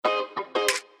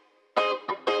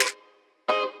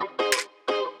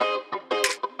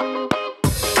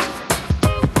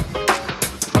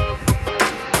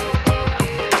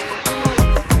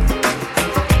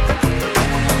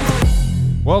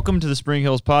Welcome to the Spring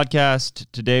Hills Podcast.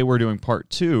 Today we're doing part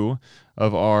 2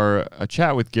 of our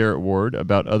chat with Garrett Ward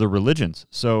about other religions.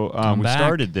 So we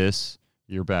started this,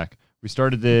 you're back. We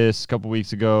started this a couple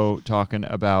weeks ago talking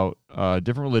about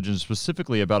different religions,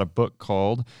 specifically about a book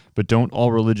called But Don't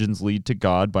All Religions Lead to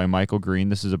God by Michael Green.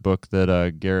 This is a book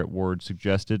that Garrett Ward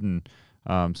suggested, and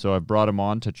so I brought him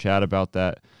on to chat about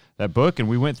that book. And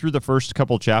we went through the first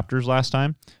couple chapters last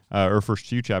time, or first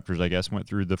few chapters, I guess, went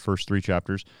through the first 3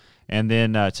 chapters. And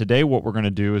then today what we're going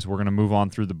to do is we're going to move on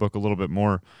through the book a little bit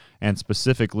more and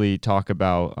specifically talk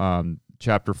about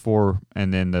chapter 4,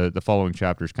 and then the following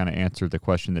chapters kind of answer the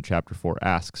question that chapter 4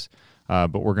 asks.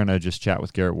 But we're going to just chat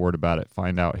with Garrett Ward about it,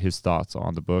 find out his thoughts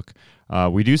on the book.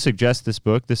 We do suggest this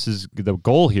book. The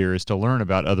goal here is to learn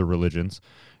about other religions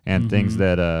and things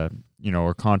that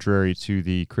are contrary to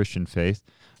the Christian faith,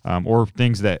 or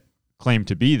things that claim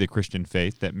to be the Christian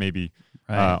faith that maybe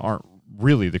aren't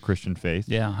really the Christian faith.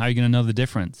 Yeah, how are you going to know the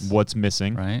difference? What's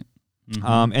missing? Right.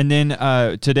 And then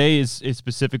today is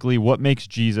specifically what makes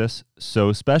Jesus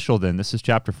so special. Then this is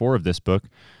chapter 4 of this book,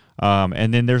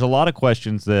 and then there's a lot of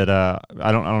questions that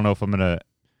I don't know if I'm gonna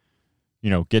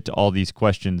get to all these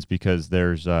questions because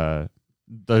there's a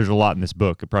lot in this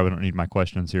book. I probably don't need my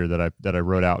questions here that I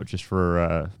wrote out just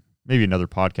for maybe another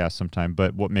podcast sometime.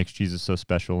 But what makes Jesus so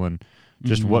special, and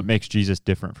just what makes Jesus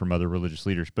different from other religious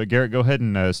leaders. But Garrett, go ahead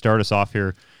and start us off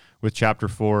here with chapter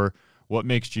 4. What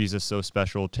makes Jesus so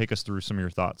special? Take us through some of your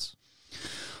thoughts.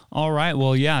 All right.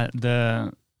 Well, yeah,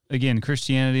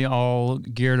 Christianity all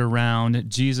geared around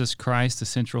Jesus Christ, the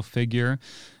central figure.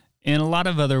 And a lot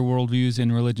of other worldviews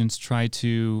and religions try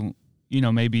to,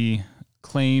 maybe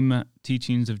claim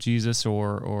teachings of Jesus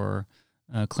or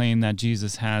claim that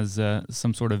Jesus has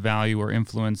some sort of value or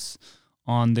influence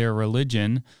on their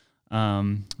religion.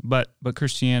 But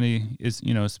Christianity is,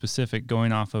 specific,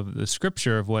 going off of the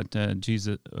scripture of what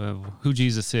who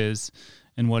Jesus is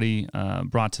and what he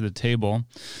brought to the table.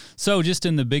 So just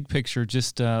in the big picture,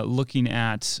 just looking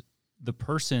at the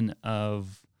person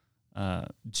of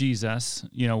Jesus,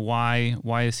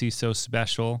 why is he so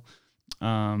special?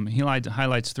 He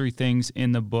highlights 3 things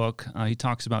in the book. He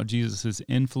talks about Jesus's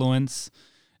influence.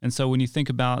 And so when you think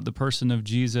about the person of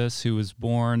Jesus, who was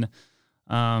born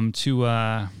to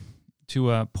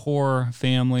a poor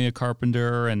family, a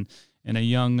carpenter, and a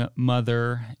young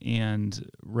mother, and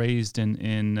raised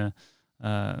in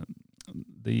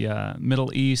the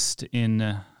Middle East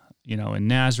in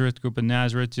Nazareth, group of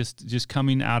Nazareth, just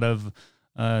coming out of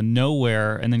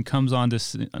nowhere, and then comes on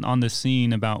the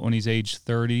scene about when he's age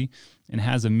 30, and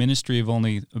has a ministry of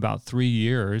only about 3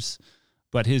 years,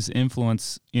 but his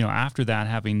influence, after that,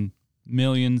 having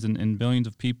millions and billions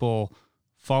of people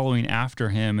following after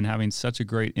him and having such a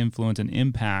great influence and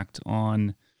impact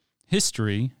on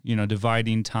history,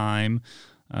 dividing time.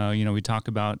 We talk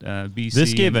about BC.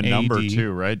 This gave a and number AD.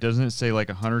 too, right? Doesn't it say like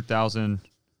 100,000?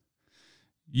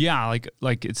 Yeah,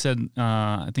 like it said,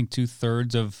 I think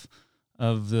 2/3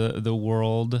 of the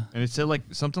world. And it said like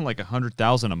something like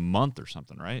 100,000 a month or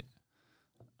something, right?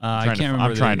 I can't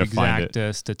remember the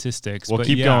exact statistics. Well, but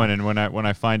keep going, and when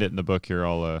I find it in the book here,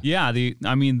 I'll.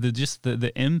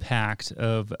 The impact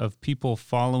of people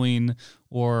following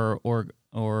or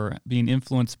being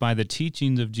influenced by the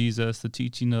teachings of Jesus, the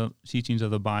teachings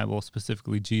of the Bible,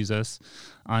 specifically Jesus,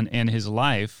 and his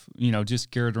life.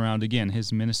 Just geared around again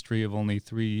his ministry of only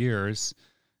 3 years.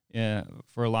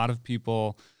 For a lot of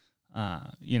people,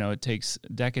 it takes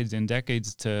decades and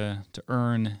decades to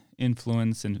earn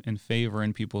influence and favor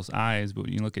in people's eyes. But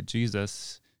when you look at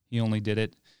Jesus, he only did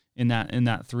it in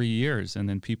that 3 years, and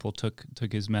then people took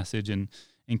his message and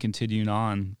continued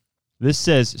on. This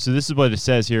is what it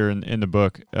says here in the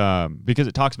book, because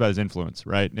it talks about his influence,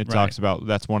 right? And it talks about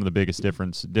that's one of the biggest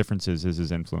differences is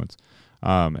his influence.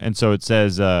 And so it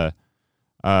says,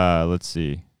 let's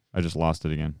see, I just lost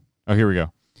it again. Oh, here we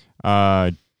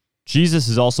go. Jesus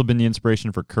has also been the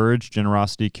inspiration for courage,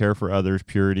 generosity, care for others,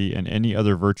 purity, and any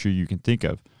other virtue you can think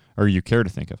of, or you care to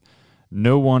think of.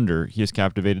 No wonder he has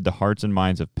captivated the hearts and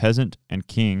minds of peasant and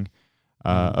king,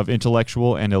 of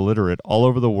intellectual and illiterate all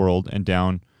over the world and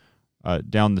down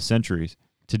the centuries.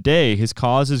 Today, his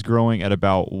cause is growing at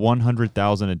about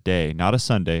 100,000 a day, not a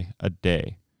Sunday, a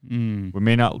day. We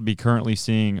may not be currently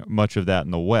seeing much of that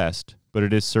in the West, but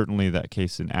it is certainly that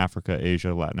case in Africa,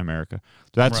 Asia, Latin America.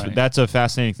 That's a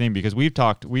fascinating thing, because we've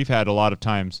had a lot of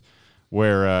times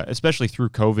where, especially through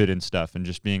COVID and stuff, and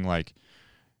just being like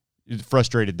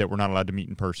frustrated that we're not allowed to meet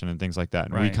in person and things like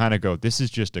that. And we kind of go, this is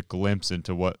just a glimpse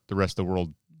into what the rest of the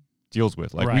world deals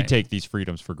with. Like we take these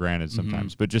freedoms for granted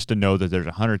sometimes, but just to know that there's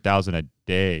 100,000 a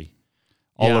day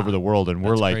all over the world, and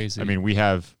we're like, crazy. I mean, we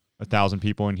have 1,000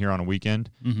 people in here on a weekend,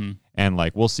 Mm-hmm. and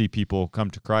like we'll see people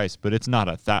come to Christ, but it's not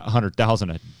 100,000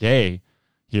 a day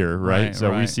here, right?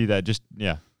 So we see that just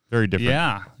very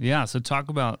different. Yeah. So talk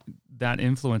about that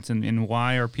influence and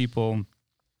why are people,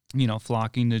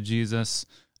 flocking to Jesus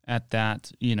at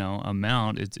that,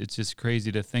 amount. It's just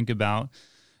crazy to think about.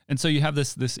 And so you have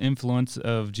this influence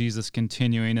of Jesus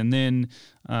continuing, and then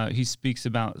he speaks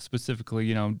about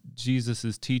specifically,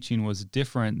 Jesus's teaching was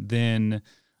different than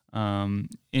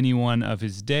anyone of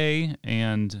his day,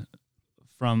 and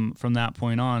from that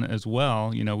point on as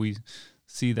well, we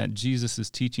see that Jesus's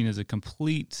teaching is a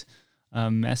complete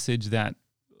message that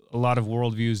a lot of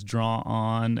worldviews draw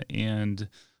on and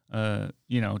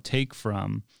take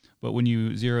from. But when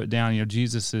you zero it down,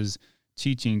 Jesus's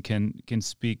teaching can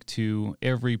speak to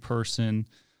every person,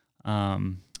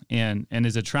 and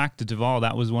is attractive to all.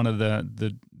 That was one of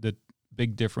the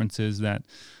big differences, that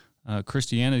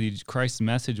Christianity, Christ's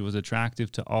message was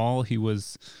attractive to all. He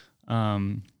was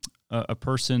a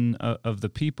person of the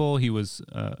people. He was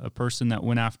a person that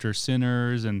went after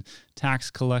sinners and tax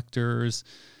collectors,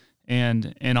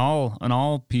 and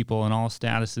all people and all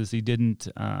statuses. He didn't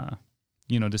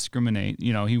discriminate.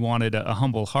 He wanted a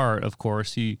humble heart, of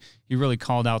course. He really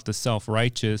called out the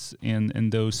self-righteous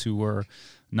and those who were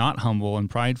not humble and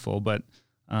prideful, but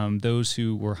those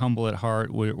who were humble at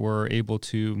heart were able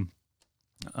to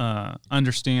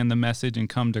understand the message and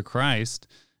come to Christ,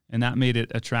 and that made it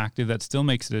attractive. That still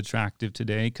makes it attractive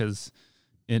today because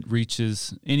it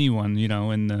reaches anyone,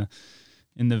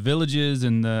 in the villages,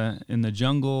 in the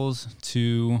jungles,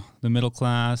 to the middle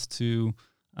class, to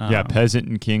peasant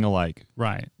and king alike.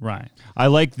 Right. I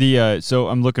like the so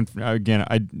I'm looking for, again,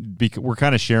 we're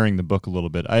kind of sharing the book a little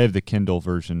bit. I have the Kindle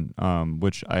version,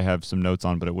 which I have some notes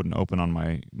on, but it wouldn't open on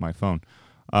my phone.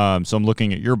 So I'm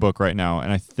looking at your book right now,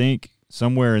 and I think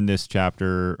somewhere in this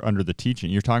chapter under the teaching,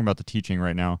 you're talking about the teaching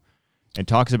right now, and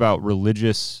talks about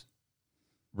religious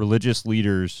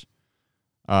leaders,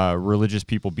 religious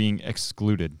people being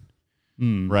excluded,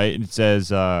 right? And it says,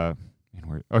 here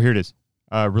it is.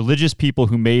 Religious people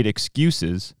who made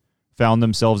excuses found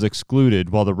themselves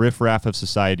excluded, while the riffraff of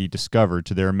society discovered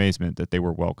to their amazement that they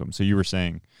were welcome. So you were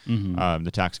saying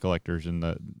the tax collectors and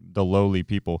the lowly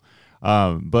people.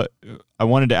 But I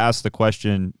wanted to ask the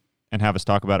question and have us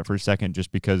talk about it for a second,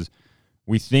 just because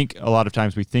a lot of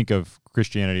times we think of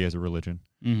Christianity as a religion.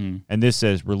 Mm-hmm. And this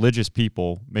says religious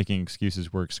people making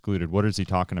excuses were excluded. What is he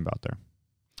talking about there?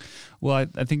 Well,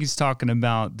 I think he's talking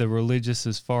about the religious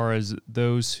as far as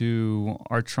those who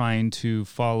are trying to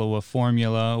follow a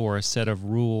formula or a set of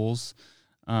rules.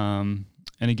 And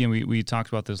again, we talked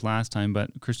about this last time, but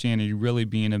Christianity really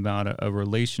being about a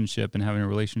relationship and having a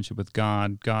relationship with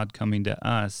God coming to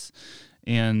us,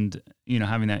 and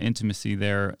having that intimacy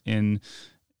there. In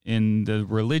the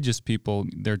religious people,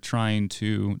 they're trying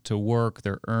to work,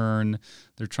 they're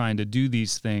trying to do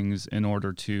these things in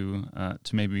order to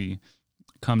maybe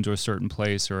come to a certain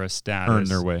place or a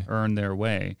status, earn their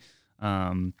way.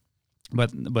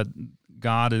 But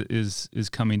God is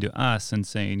coming to us and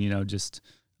saying, just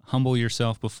humble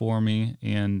yourself before me,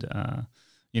 and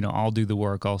I'll do the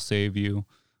work, I'll save you.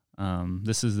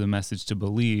 This is the message to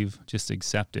believe. Just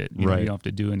accept it. You don't have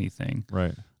to do anything.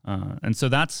 Right. And so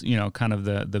that's kind of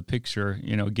the picture.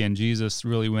 Again, Jesus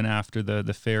really went after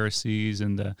the Pharisees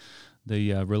and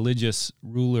the religious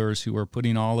rulers who were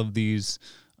putting all of these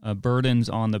burdens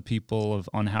on the people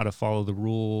on how to follow the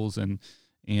rules and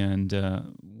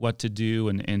what to do,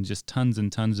 and just tons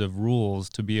and tons of rules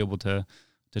to be able to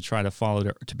try to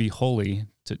follow, to be holy,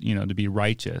 to be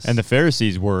righteous. And the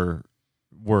Pharisees were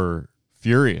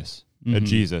furious at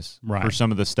Jesus for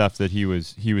some of the stuff that he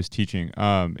was teaching.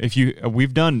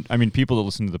 People that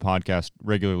listen to the podcast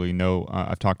regularly know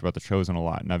I've talked about The Chosen a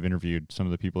lot, and I've interviewed some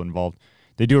of the people involved.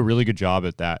 They do a really good job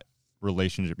at that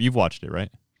relationship. You've watched it,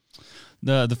 right?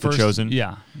 The first, Chosen,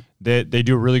 yeah. They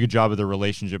do a really good job of the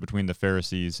relationship between the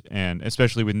Pharisees, and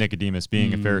especially with Nicodemus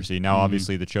being a Pharisee. Now,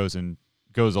 obviously, The Chosen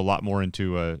goes a lot more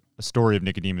into a story of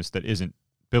Nicodemus that isn't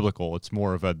biblical. It's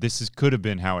more of could have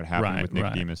been how it happened with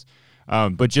Nicodemus.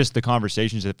 But just the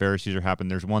conversations that Pharisees are happening.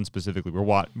 There's one specifically where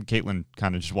Caitlin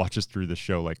kind of just watches through the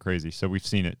show like crazy, so we've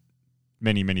seen it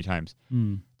many, many times.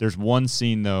 There's one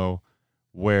scene though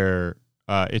where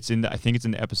I think it's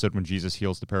in the episode when Jesus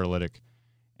heals the paralytic,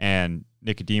 and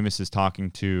Nicodemus is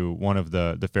talking to one of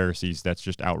the Pharisees that's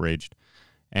just outraged,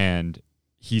 and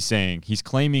he's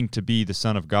claiming to be the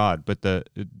Son of God, but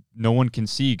no one can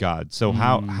see God. So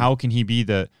how can he be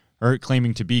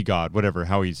claiming to be God, whatever,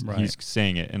 how he's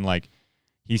saying it. And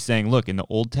he's saying, look, in the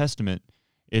Old Testament,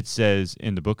 it says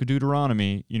in the book of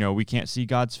Deuteronomy, we can't see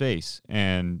God's face.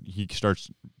 And he starts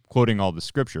quoting all the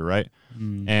scripture, right?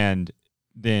 And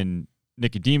then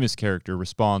Nicodemus' character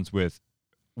responds with,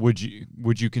 would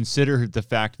you consider the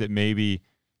fact that maybe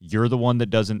you're the one that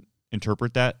doesn't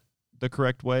interpret that the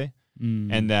correct way,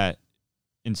 and that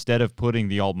instead of putting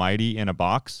the Almighty in a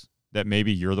box, that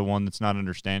maybe you're the one that's not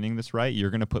understanding this right, you're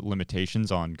going to put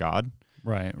limitations on God.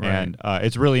 Right. And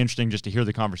it's really interesting just to hear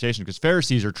the conversation, because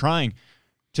Pharisees are trying,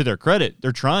 to their credit,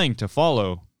 they're trying to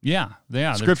follow Scripture.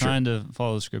 They're trying to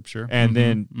follow Scripture. And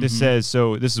then this says,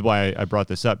 so this is why I brought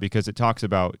this up, because it talks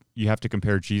about you have to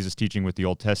compare Jesus' teaching with the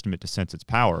Old Testament to sense its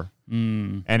power.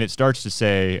 And it starts to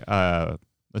say,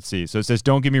 let's see. So it says,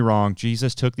 don't get me wrong,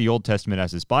 Jesus took the Old Testament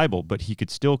as his Bible, but he could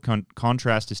still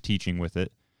contrast his teaching with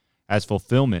it as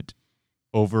fulfillment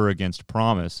over against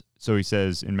promise. So he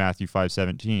says in Matthew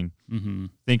 5:17,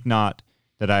 think not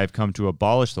that I have come to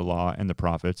abolish the law and the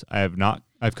prophets. I've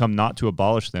come not to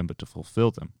abolish them, but to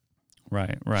fulfill them.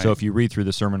 Right. So if you read through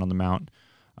the Sermon on the Mount,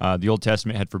 the Old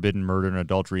Testament had forbidden murder and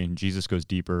adultery, and Jesus goes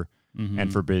deeper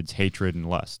and forbids hatred and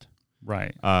lust.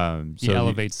 Right. So he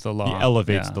elevates the law. He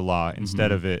elevates the law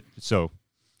instead of it. So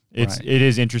it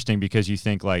is interesting, because you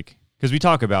think because we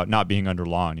talk about not being under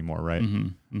law anymore, right?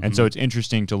 And so it's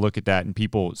interesting to look at that, and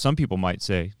some people might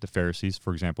say, the Pharisees,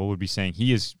 for example, would be saying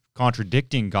he is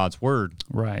contradicting God's word.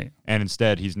 Right. And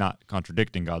instead, he's not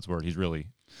contradicting God's word. He's really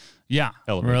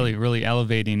really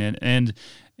elevating it. And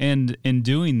in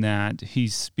doing that,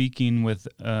 he's speaking with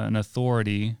an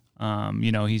authority.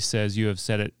 He says, you have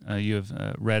said it, you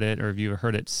have read it, or you have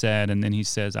heard it said, and then he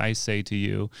says, I say to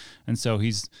you. And so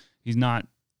he's not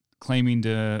claiming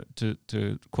to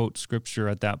quote Scripture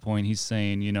at that point. He's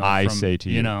saying, I say to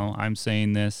you, I'm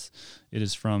saying this, it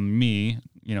is from me,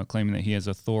 claiming that he has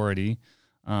authority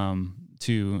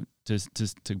to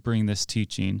bring this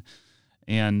teaching.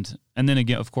 And then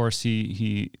again, of course,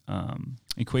 he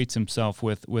equates himself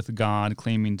with God,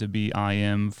 claiming to be I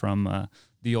am from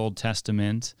the Old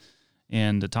Testament,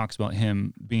 and it talks about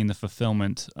him being the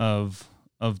fulfillment of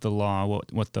the law,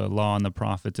 what the law and the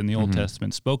prophets in the Old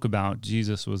Testament spoke about.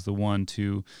 Jesus was the one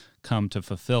to come to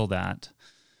fulfill that.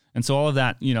 And so all of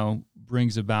that,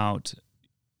 brings about,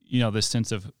 this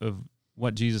sense of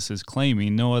what Jesus is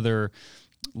claiming. No other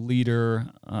leader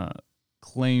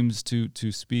claims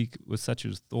to speak with such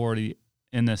authority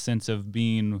in the sense of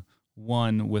being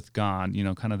one with God,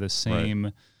 kind of the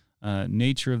same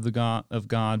nature of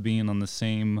God, being on the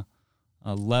same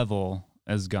level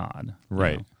as God.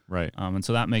 Right. And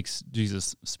so that makes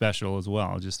Jesus special as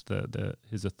well, just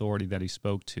his authority that he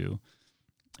spoke to,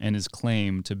 and his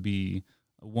claim to be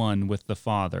one with the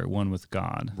Father, one with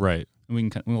God. Right.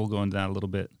 And we'll go into that a little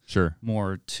bit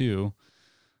more too.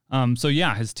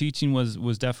 His teaching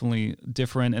was definitely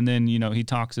different. And then, he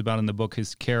talks about in the book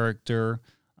his character.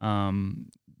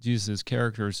 Jesus'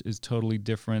 character is totally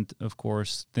different, of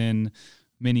course, than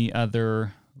many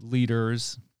other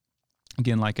leaders.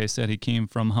 Again, like I said, he came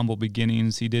from humble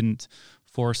beginnings. He didn't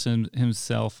force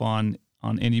himself on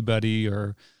anybody,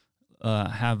 or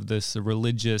have this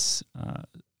religious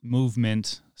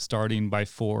movement starting by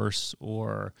force,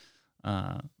 or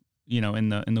in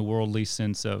the worldly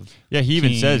sense of he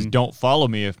even says, "Don't follow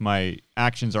me if my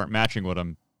actions aren't matching what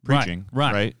I'm preaching."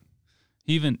 Right.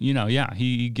 Even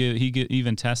he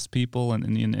even tests people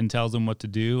and tells them what to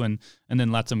do, and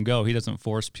then lets them go. He doesn't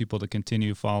force people to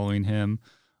continue following him.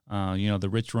 The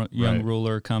rich young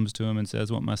ruler comes to him and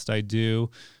says, "What must I do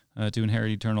to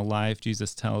inherit eternal life?"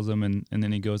 Jesus tells him, and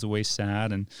then he goes away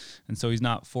sad, and so he's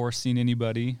not forcing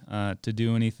anybody to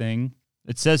do anything.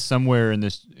 It says somewhere in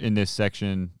this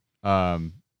section,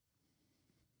 the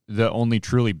only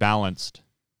truly balanced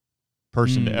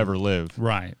person to ever live.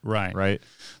 Right.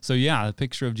 So the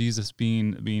picture of Jesus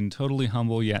being totally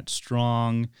humble yet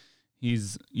strong.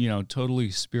 He's, totally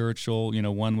spiritual,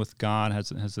 one with God, has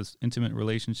this intimate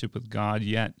relationship with God,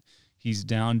 yet he's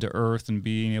down to earth and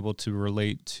being able to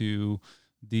relate to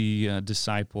the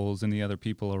disciples and the other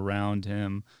people around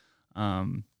him.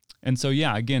 And so,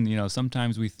 again,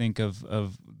 sometimes we think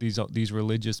of these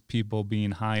religious people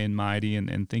being high and mighty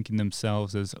and thinking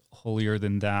themselves as holier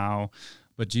than thou,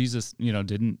 but Jesus,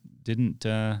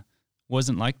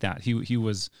 wasn't like that. He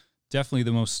was definitely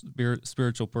the most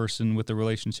spiritual person with a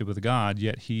relationship with God,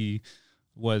 yet he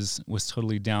was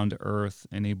totally down to earth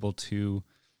and able to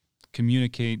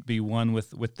communicate, be one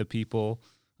with the people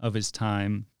of his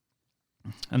time.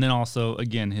 And then also,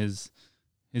 again, his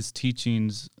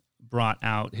teachings brought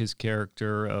out his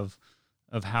character of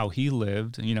how he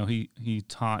lived. He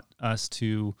taught us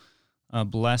to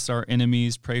bless our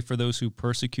enemies, pray for those who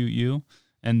persecute you.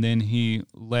 And then he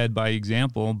led by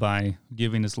example by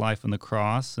giving his life on the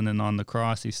cross. And then on the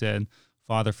cross, he said,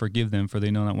 "Father, forgive them, for they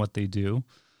know not what they do."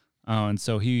 And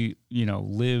so he,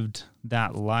 lived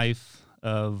that life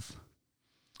of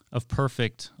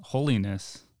perfect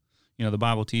holiness. The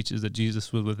Bible teaches that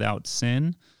Jesus was without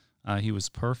sin. He was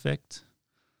perfect.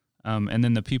 And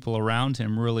then the people around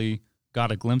him really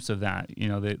got a glimpse of that.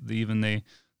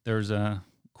 There's a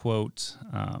quote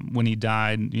when he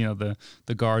died,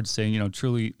 the guards saying,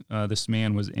 truly this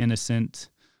man was innocent.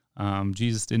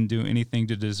 Jesus didn't do anything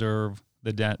to deserve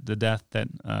the death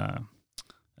that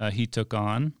he took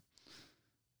on.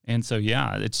 And so,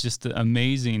 it's just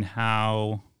amazing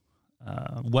how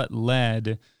what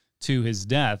led to his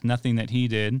death. Nothing that he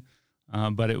did,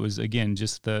 but it was, again,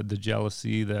 just the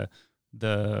jealousy,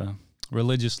 the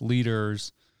religious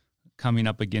leaders coming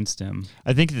up against him.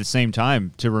 I think at the same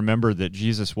time to remember that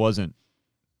Jesus wasn't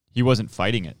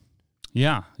fighting it.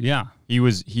 Yeah. He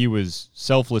was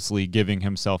selflessly giving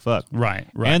himself up. Right.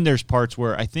 And there's parts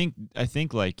where I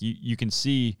think like you can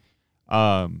see,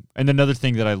 and another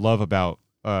thing that I love about,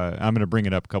 I'm going to bring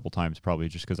it up a couple times probably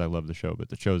just because I love the show, but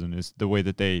The Chosen is the way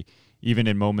that they, even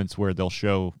in moments where they'll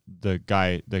show the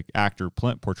actor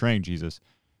portraying Jesus,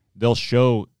 they'll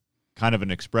show kind of an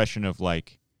expression of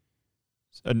like,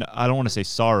 I don't want to say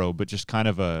sorrow, but just kind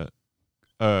of a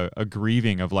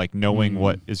grieving of like knowing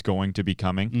what is going to be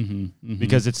coming,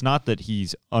 because it's not that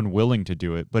he's unwilling to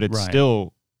do it, but it's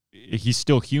he's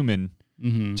still human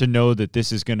to know that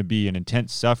this is going to be an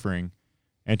intense suffering,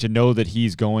 and to know that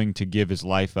he's going to give his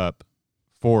life up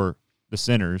for the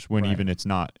sinners when even it's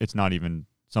not even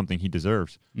something he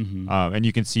deserves. And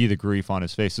you can see the grief on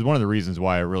his face. It's one of the reasons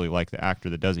why I really like the actor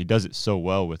that does. He does it so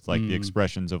well with like the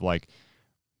expressions of like,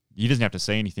 he doesn't have to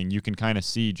say anything. You can kind of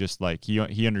see just like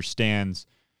he understands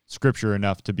Scripture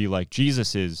enough to be like,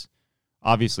 Jesus is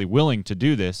obviously willing to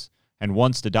do this and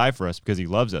wants to die for us because he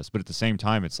loves us. But at the same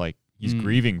time, it's like he's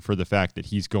grieving for the fact that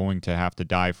he's going to have to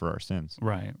die for our sins.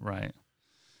 Right.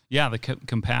 Yeah, the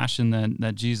compassion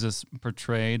that Jesus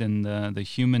portrayed and the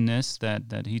humanness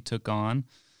that he took on.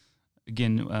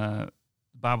 Again, the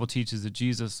Bible teaches that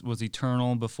Jesus was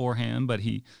eternal beforehand, but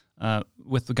he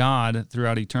with God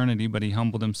throughout eternity, but he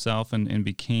humbled himself and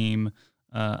became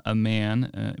a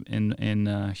man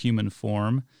in human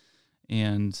form,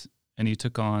 and he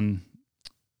took on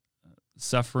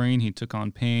suffering. He took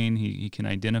on pain. He can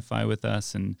identify with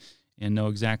us and know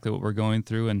exactly what we're going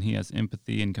through, and he has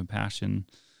empathy and compassion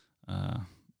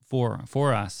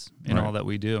for us in all that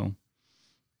we do.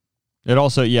 It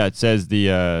also, it says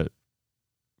the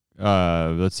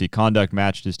conduct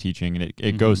matched his teaching, and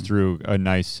it goes through a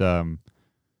nice a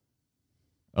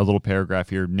little paragraph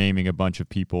here naming a bunch of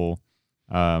people,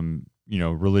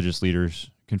 religious leaders,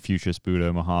 Confucius,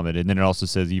 Buddha, Muhammad, and then it also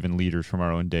says even leaders from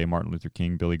our own day, Martin Luther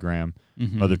King, Billy Graham,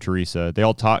 Mother Teresa. They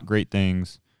all taught great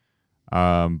things,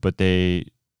 but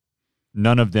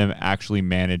none of them actually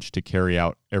managed to carry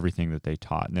out everything that they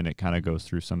taught. And then it kind of goes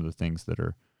through some of the things that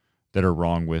are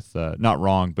wrong with, not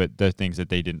wrong, but the things that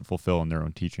they didn't fulfill in their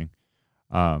own teaching,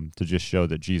 to just show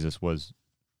that Jesus was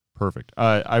perfect.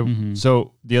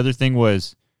 So the other thing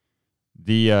was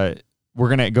we're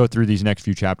going to go through these next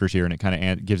few chapters here, and it kind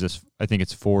of gives us, I think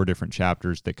it's 4 different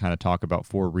chapters that kind of talk about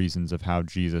 4 reasons of how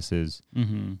Jesus is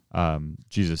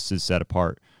set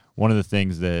apart. One of the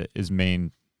things that is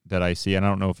main that I see, and I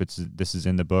don't know if this is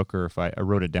in the book or if I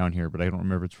wrote it down here, but I don't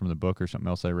remember if it's from the book or something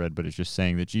else I read, but it's just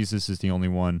saying that Jesus is the only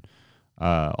one.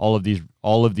 All of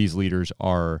these leaders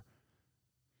are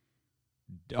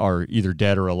either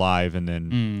dead or alive, and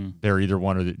then they're either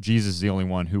one or Jesus is the only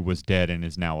one who was dead and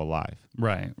is now alive.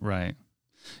 Right.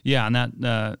 Yeah, and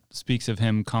that speaks of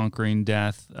him conquering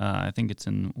death. I think it's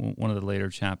in one of the later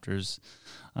chapters.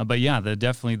 But yeah,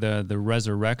 definitely the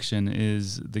resurrection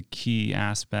is the key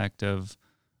aspect of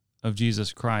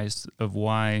Jesus Christ, of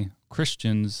why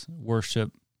Christians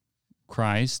worship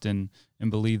Christ and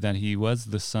believe that he was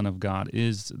the Son of God,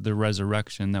 is the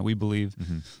resurrection, that we believe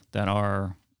that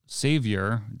our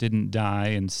Savior didn't die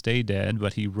and stay dead,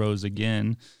 but he rose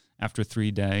again after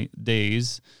 3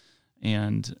 days.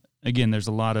 And again, there's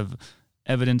a lot of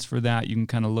evidence for that. You can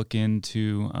kind of look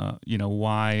into,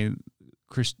 why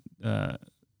the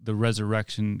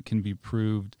resurrection can be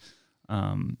proved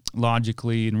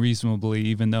logically and reasonably,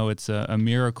 even though it's a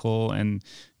miracle and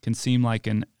can seem like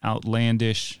an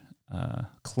outlandish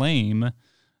claim,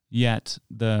 yet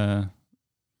the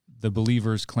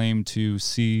believers claim to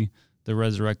see the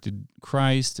resurrected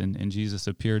Christ, and Jesus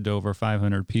appeared to over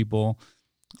 500 people,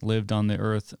 lived on the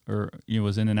earth, or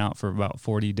was in and out for about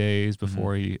 40 days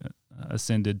before he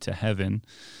ascended to heaven.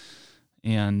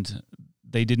 And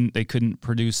they couldn't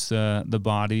produce the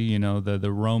body.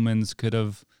 The Romans could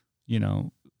have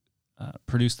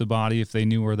produced the body if they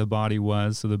knew where the body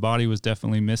was. So the body was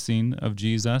definitely missing of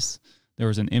Jesus. There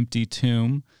was an empty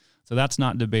tomb. So that's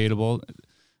not debatable.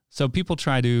 So people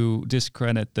try to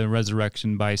discredit the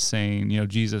resurrection by saying,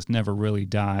 Jesus never really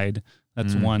died.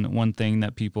 That's one thing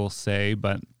that people say.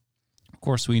 But of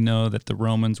course, we know that the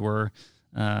Romans were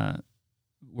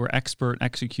expert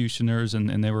executioners,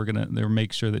 and they were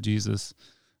make sure that Jesus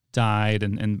died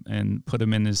and put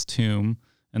him in his tomb,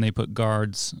 and they put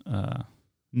guards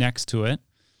next to it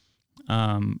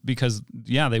because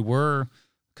they were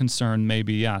concerned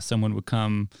maybe someone would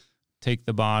come take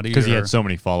the body because he had so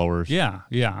many followers.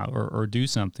 Or do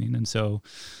something, and so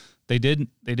they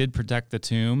did protect the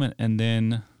tomb, and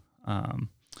then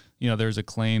there's a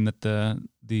claim that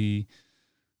the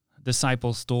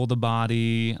disciples stole the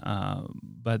body,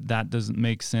 but that doesn't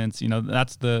make sense.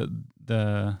 That's the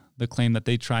claim that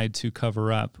they tried to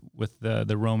cover up with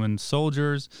the Roman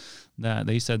soldiers, that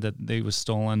they said that they was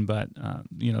stolen, but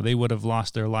they would have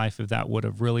lost their life if that would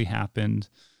have really happened.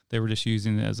 They were just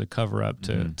using it as a cover up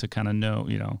to kind of know,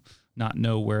 not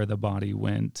know where the body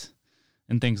went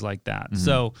and things like that. Mm-hmm.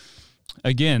 So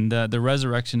again, the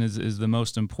resurrection is the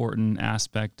most important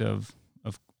aspect of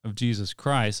Jesus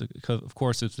Christ. Of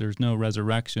course, if there's no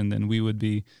resurrection, then we would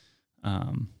be,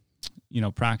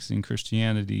 practicing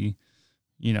Christianity,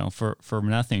 for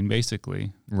nothing,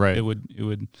 basically. Right. It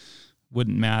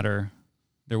wouldn't matter.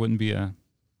 There wouldn't be a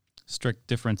strict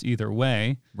difference either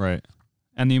way. Right.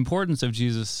 And the importance of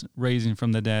Jesus raising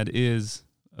from the dead is,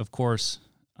 of course,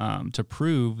 to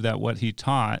prove that what he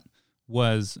taught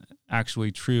was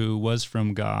actually true, was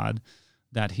from God,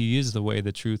 that he is the way,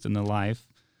 the truth, and the life,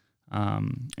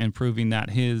 and proving that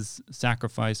his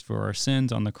sacrifice for our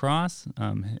sins on the cross,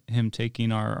 him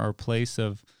taking our place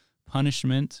of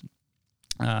punishment,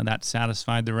 that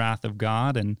satisfied the wrath of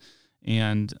God, and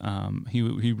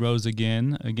he rose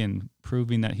again,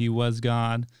 proving that he was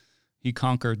God. He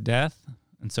conquered death,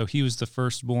 and so he was the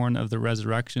firstborn of the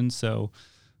resurrection. So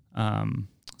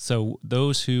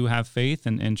those who have faith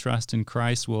and trust in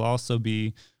Christ will also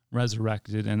be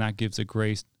resurrected, and that gives a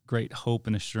great hope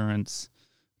and assurance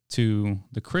to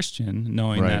the Christian,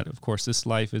 knowing that, of course, this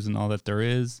life isn't all that there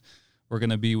is. We're going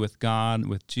to be with God,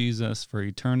 with Jesus for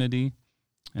eternity,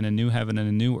 in a new heaven and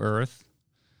a new earth.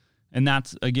 And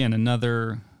that's, again,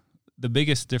 the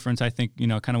biggest difference, I think,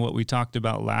 kind of what we talked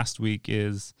about last week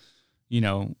is,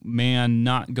 man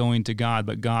not going to God,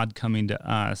 but God coming to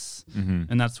us. Mm-hmm.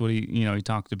 And that's what he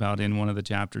talked about in one of the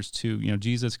chapters too.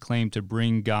 Jesus claimed to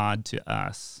bring God to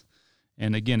us.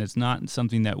 And again, it's not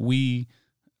something that we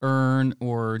earn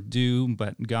or do,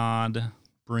 but God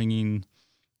bringing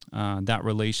that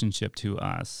relationship to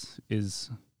us is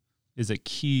a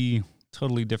key,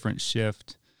 totally different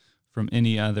shift from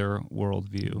any other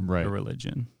worldview or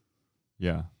religion.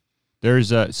 Yeah. There's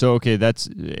that's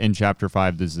in chapter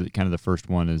 5. This is kind of the first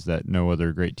one, is that no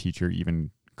other great teacher even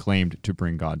claimed to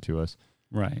bring God to us.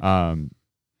 Right.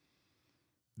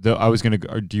 Do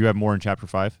you have more in chapter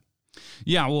 5?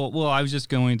 Yeah. Well, I was just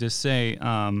going to say,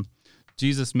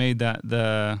 Jesus made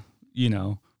that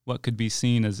what could be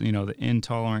seen as, the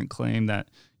intolerant claim that,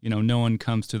 no one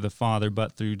comes to the Father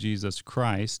but through Jesus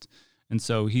Christ. And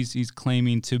so he's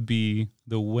claiming to be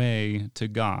the way to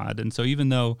God. And so even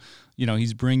though,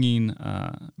 he's bringing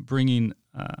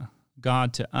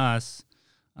God to us,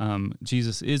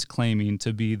 Jesus is claiming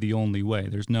to be the only way.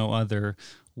 There's no other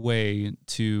way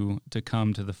to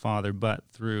come to the Father but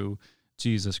through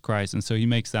Jesus Christ. And so he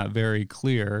makes that very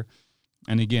clear.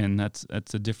 And again, that's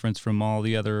a difference from all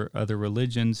the other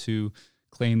religions who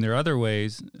claim their other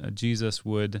ways. Jesus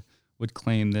would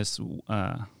claim this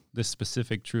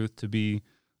specific truth to be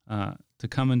to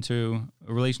come into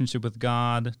a relationship with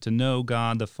God, to know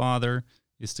God the Father,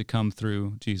 is to come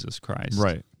through Jesus Christ.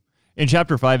 Right. In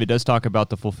chapter 5, it does talk about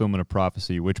the fulfillment of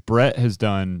prophecy, which Brett has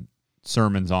done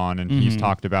sermons on, and he's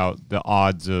talked about the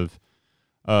odds of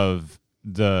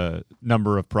the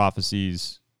number of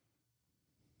prophecies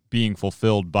being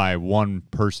fulfilled by one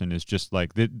person is just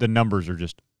like the numbers are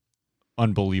just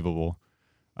unbelievable.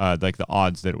 Like the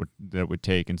odds that it would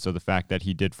take. And so the fact that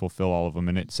he did fulfill all of them,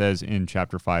 and it says in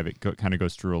chapter 5, it kind of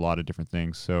goes through a lot of different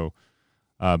things. So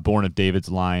born of David's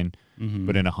line,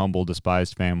 but in a humble,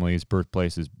 despised family, his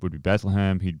birthplace would be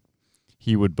Bethlehem.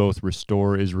 He would both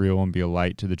restore Israel and be a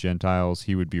light to the Gentiles.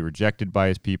 He would be rejected by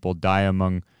his people, die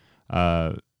among,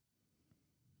 what's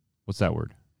that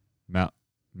word?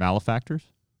 Malefactors?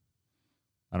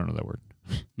 I don't know that word.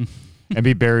 And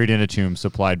be buried in a tomb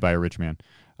supplied by a rich man.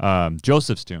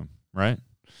 Joseph's tomb, right?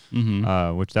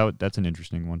 Which that's an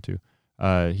interesting one too.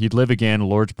 He'd live again.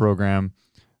 Lord's program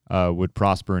would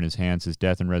prosper in his hands. His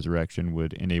death and resurrection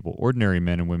would enable ordinary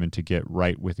men and women to get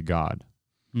right with God.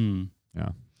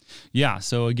 Yeah.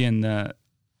 So again,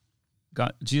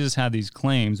 Jesus had these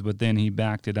claims, but then he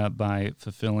backed it up by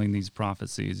fulfilling these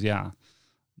prophecies. Yeah,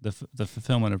 the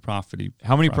fulfillment of prophecy.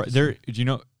 How many do you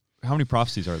know how many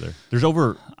prophecies are there? There's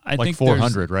over I like think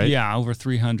 400, right? Yeah, over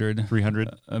 300. 300?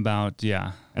 About,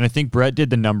 yeah. And I think Brett did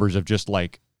the numbers of just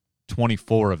like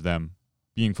 24 of them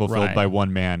being fulfilled by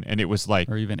one man, and it was like,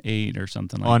 or even 8 or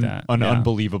something like that. An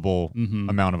unbelievable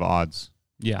amount of odds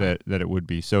that it would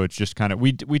be. So it's just kind of,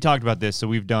 we talked about this, so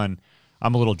we've done,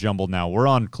 I'm a little jumbled now. We're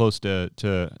on close to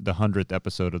the 100th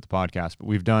episode of the podcast, but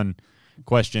we've done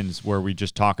questions where we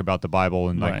just talk about the Bible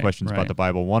and like questions about the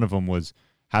Bible. One of them was,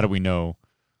 how do we know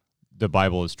the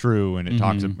Bible is true? And it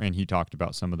talks, and he talked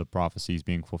about some of the prophecies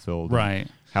being fulfilled, right?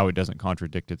 How it doesn't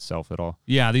contradict itself at all.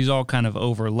 Yeah, these all kind of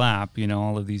overlap.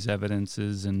 All of these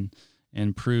evidences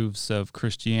and proofs of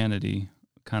Christianity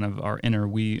kind of are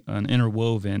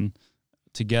interwoven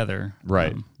together,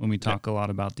 right? When we talk a lot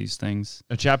about these things.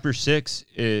 Chapter 6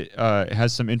 it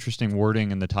has some interesting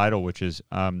wording in the title, which is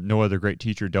no other great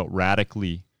teacher dealt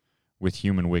radically with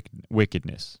human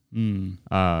wickedness.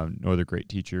 No other great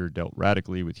teacher dealt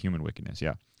radically with human wickedness.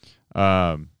 Yeah.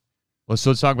 Let's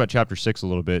talk about chapter 6 a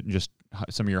little bit and just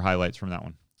some of your highlights from that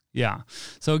one. Yeah.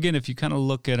 So again, if you kind of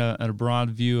look at a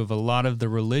broad view of a lot of the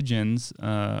religions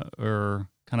or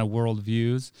kind of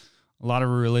worldviews, a lot of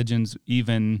religions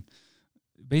even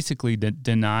basically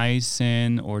deny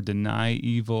sin or deny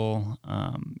evil.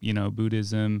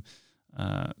 Buddhism,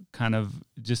 kind of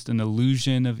just an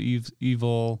illusion of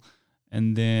evil.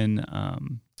 And then,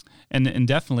 and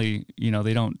definitely,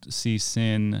 they don't see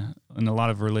sin in a lot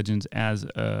of religions as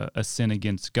a sin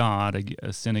against God,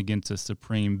 a sin against a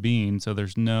supreme being. So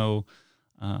there's no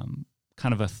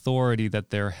kind of authority that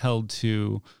they're held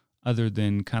to other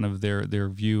than kind of their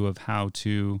view of how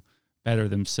to better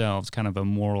themselves, kind of a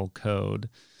moral code.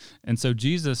 And so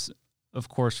Jesus, of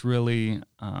course, really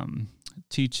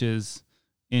teaches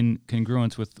in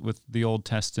congruence with the Old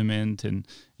Testament and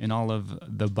all of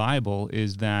the Bible,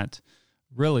 is that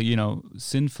really,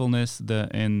 sinfulness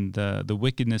and the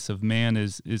wickedness of man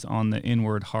is on the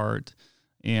inward heart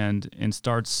and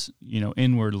starts,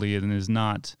 inwardly, and is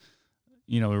not,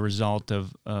 a result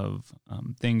of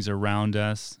things around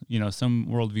us. Some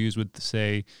worldviews would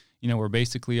say, we're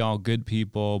basically all good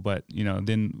people, but,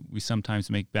 then we sometimes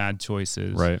make bad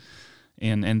choices, right?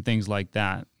 And things like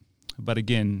that. But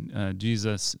again,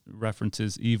 Jesus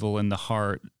references evil in the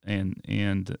heart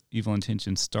and evil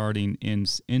intentions starting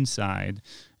inside,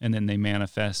 and then they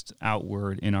manifest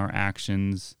outward in our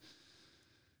actions.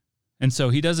 And so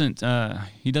he doesn't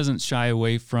shy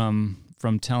away from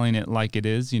telling it like it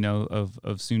is,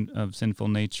 of sinful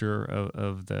nature,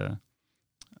 of the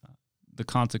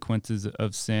consequences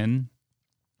of sin.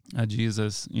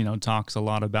 Jesus, talks a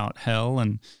lot about hell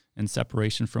and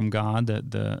separation from God,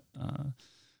 the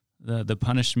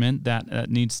punishment that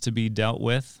needs to be dealt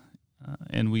with,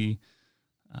 and we,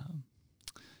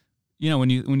 when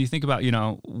you think about,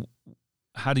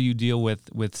 how do you deal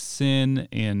with sin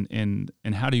and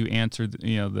how do you answer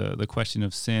the question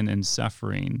of sin and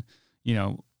suffering?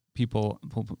 People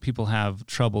have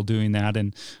trouble doing that,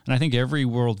 and I think every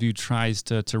worldview tries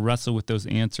to wrestle with those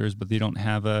answers, but they don't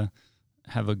have a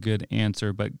good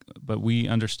answer. But we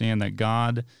understand that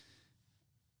God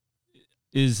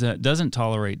doesn't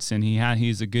tolerate sin.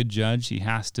 He's a good judge. He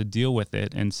has to deal with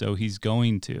it, and so he's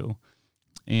going to.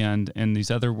 And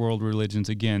these other world religions,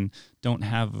 again, don't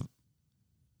have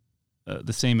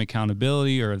the same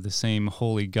accountability or the same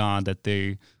holy God that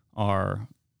they are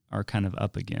kind of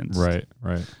up against. Right.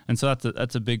 And so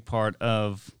that's a big part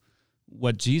of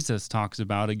what Jesus talks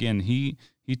about. Again, he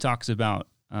talks about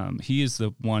he is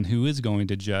the one who is going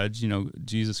to judge.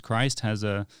 Jesus Christ has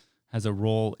a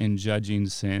role in judging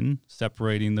sin,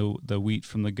 separating the wheat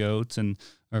from the goats,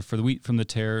 or for the wheat from the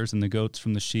tares and the goats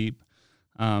from the sheep,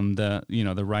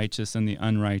 the righteous and the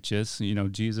unrighteous.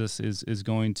 Jesus is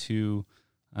going to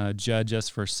judge us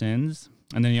for sins.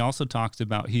 And then he also talks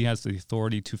about he has the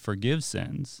authority to forgive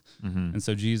sins. Mm-hmm. And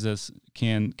so Jesus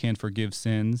can forgive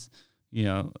sins.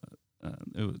 The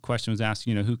question was asked,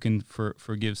 who can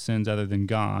forgive sins other than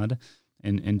God?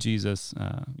 And Jesus,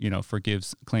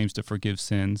 claims to forgive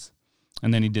sins.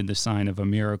 And then he did the sign of a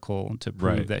miracle to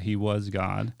prove that he was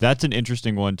God. That's an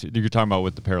interesting one. You're talking about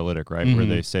with the paralytic, right? Mm-hmm. Where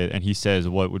they say, and he says,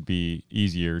 what would be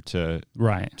easier to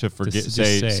forget?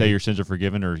 Say your sins are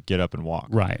forgiven, or get up and walk.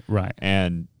 Right.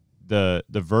 And the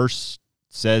verse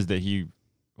says that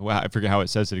I forget how it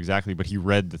says it exactly, but he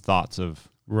read the thoughts of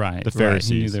the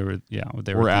Pharisees. He knew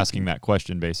they were asking that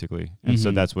question basically, and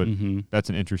so that's what that's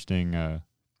an interesting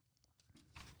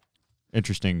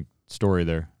story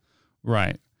there.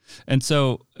 Right. And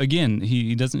so, again,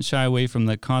 he doesn't shy away from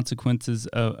the consequences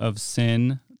of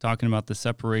sin, talking about the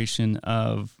separation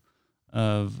of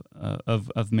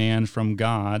man from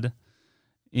God.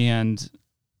 And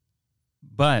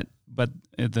But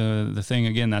the thing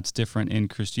again that's different in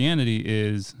Christianity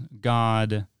is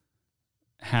God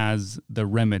has the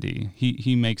remedy.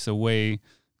 He makes a way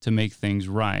to make things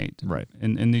right. Right.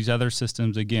 In these other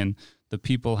systems, again, the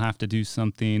people have to do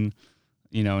something.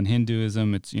 In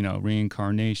Hinduism, it's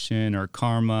reincarnation or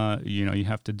karma. You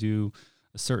have to do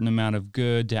a certain amount of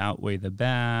good to outweigh the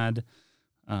bad.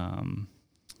 And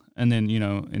then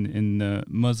in the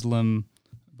Muslim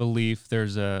belief,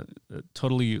 there's a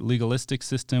totally legalistic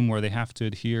system where they have to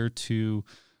adhere to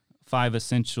 5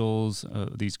 essentials,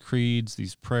 these creeds,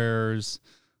 these prayers,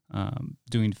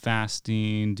 doing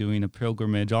fasting, doing a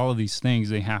pilgrimage, all of these things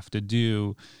they have to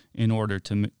do in order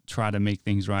to try to make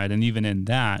things right. And even in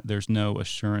that, there's no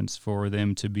assurance for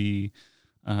them to be,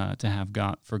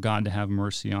 for God to have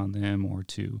mercy on them or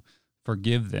to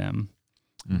forgive them.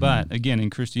 Mm-hmm. But again, in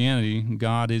Christianity,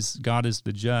 God is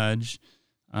the judge,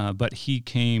 but He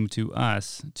came to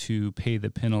us to pay the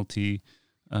penalty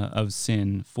of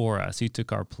sin for us. He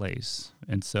took our place,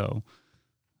 and so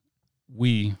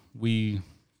we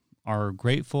are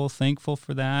grateful, thankful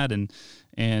for that,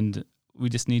 and we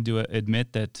just need to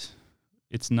admit that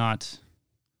it's not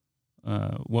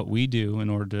what we do in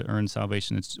order to earn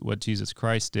salvation. It's what Jesus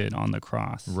Christ did on the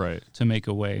cross, right, to make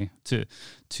a way to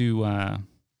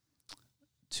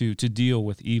deal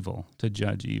with evil, to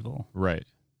judge evil. Right.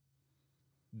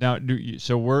 Now,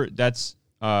 let's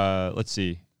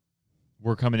see,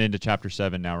 we're coming into chapter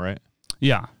 7 now, right?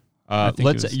 Yeah.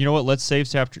 Let's save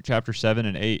chapter 7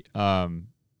 and 8,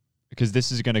 because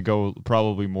this is going to go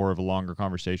probably more of a longer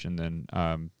conversation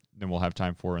than we'll have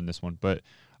time for in this one. But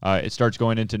it starts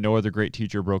going into no other great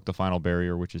teacher broke the final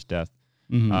barrier, which is death.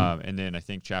 Mm-hmm. And then I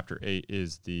think chapter 8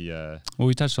 is the...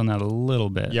 we touched on that a little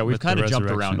bit. Yeah, we've kind of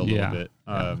jumped around a little bit.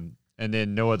 And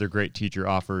then no other great teacher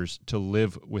offers to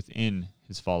live within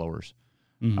his followers,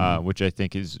 mm-hmm. Which I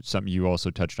think is something you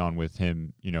also touched on with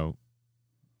him,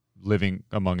 living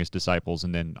among his disciples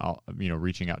and then,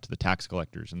 reaching out to the tax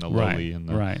collectors and the lowly. And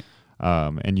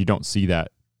and you don't see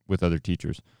that with other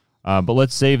teachers. But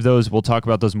let's save those. We'll talk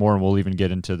about those more, and we'll even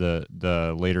get into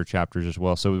the later chapters as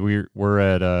well. So we're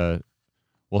at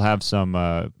we'll have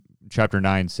some. Chapter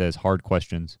 9 says hard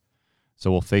questions,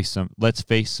 so let's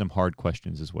face some hard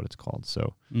questions is what it's called.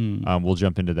 So we'll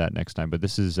jump into that next time. But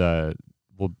this is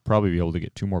we'll probably be able to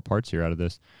get 2 more parts here out of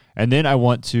this. And then I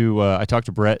want to. I talked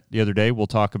to Brett the other day. We'll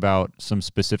talk about some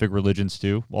specific religions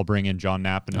too. I'll bring in John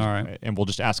Knapp and we'll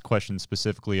just ask questions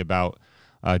specifically about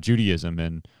Judaism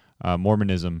and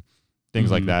Mormonism. Things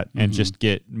mm-hmm. like that, and mm-hmm. just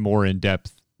get more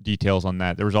in-depth details on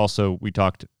that. There was also, we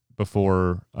talked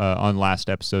before on last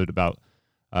episode about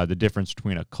the difference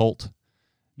between a cult,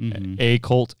 mm-hmm. a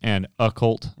cult, and a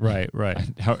cult. Right.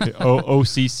 OCCULT.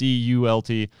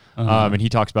 And he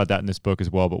talks about that in this book as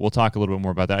well, but we'll talk a little bit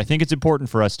more about that. I think it's important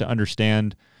for us to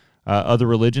understand other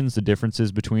religions, the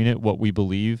differences between it, what we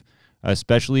believe,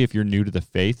 especially if you're new to the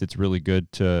faith. It's really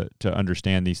good to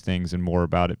understand these things and more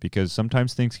about it, because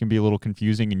sometimes things can be a little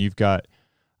confusing, and you've got,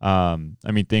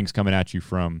 things coming at you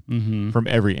from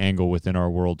every angle within our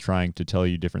world trying to tell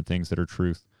you different things that are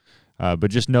truth.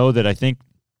 But just know that I think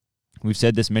we've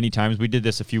said this many times. We did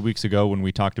this a few weeks ago when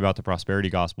we talked about the prosperity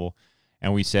gospel,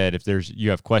 and we said if you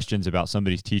have questions about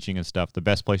somebody's teaching and stuff, the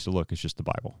best place to look is just the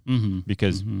Bible,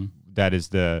 because that is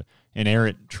the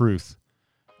inerrant truth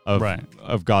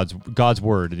of God's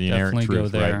word, the inerrant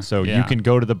truth, right? So you can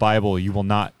go to the Bible. You will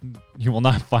not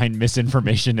find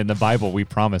misinformation in the Bible, we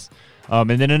promise. And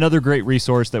then another great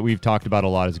resource that we've talked about a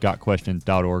lot is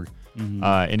gotquestions.org. Mm-hmm.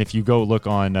 And if you go look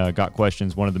on Got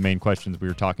Questions, one of the main questions we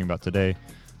were talking about today,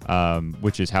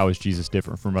 which is how is Jesus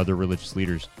different from other religious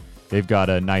leaders? They've got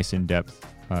a nice in-depth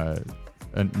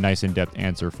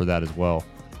answer for that as well.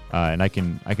 And I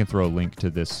can throw a link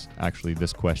to this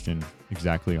question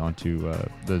exactly onto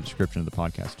the description of the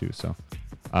podcast too. So,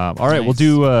 all right, nice. We'll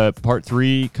do part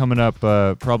 3 coming up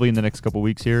probably in the next couple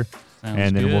weeks here. Sounds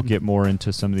and then good. We'll get more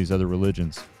into some of these other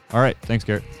religions. All right, thanks,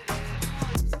 Garrett.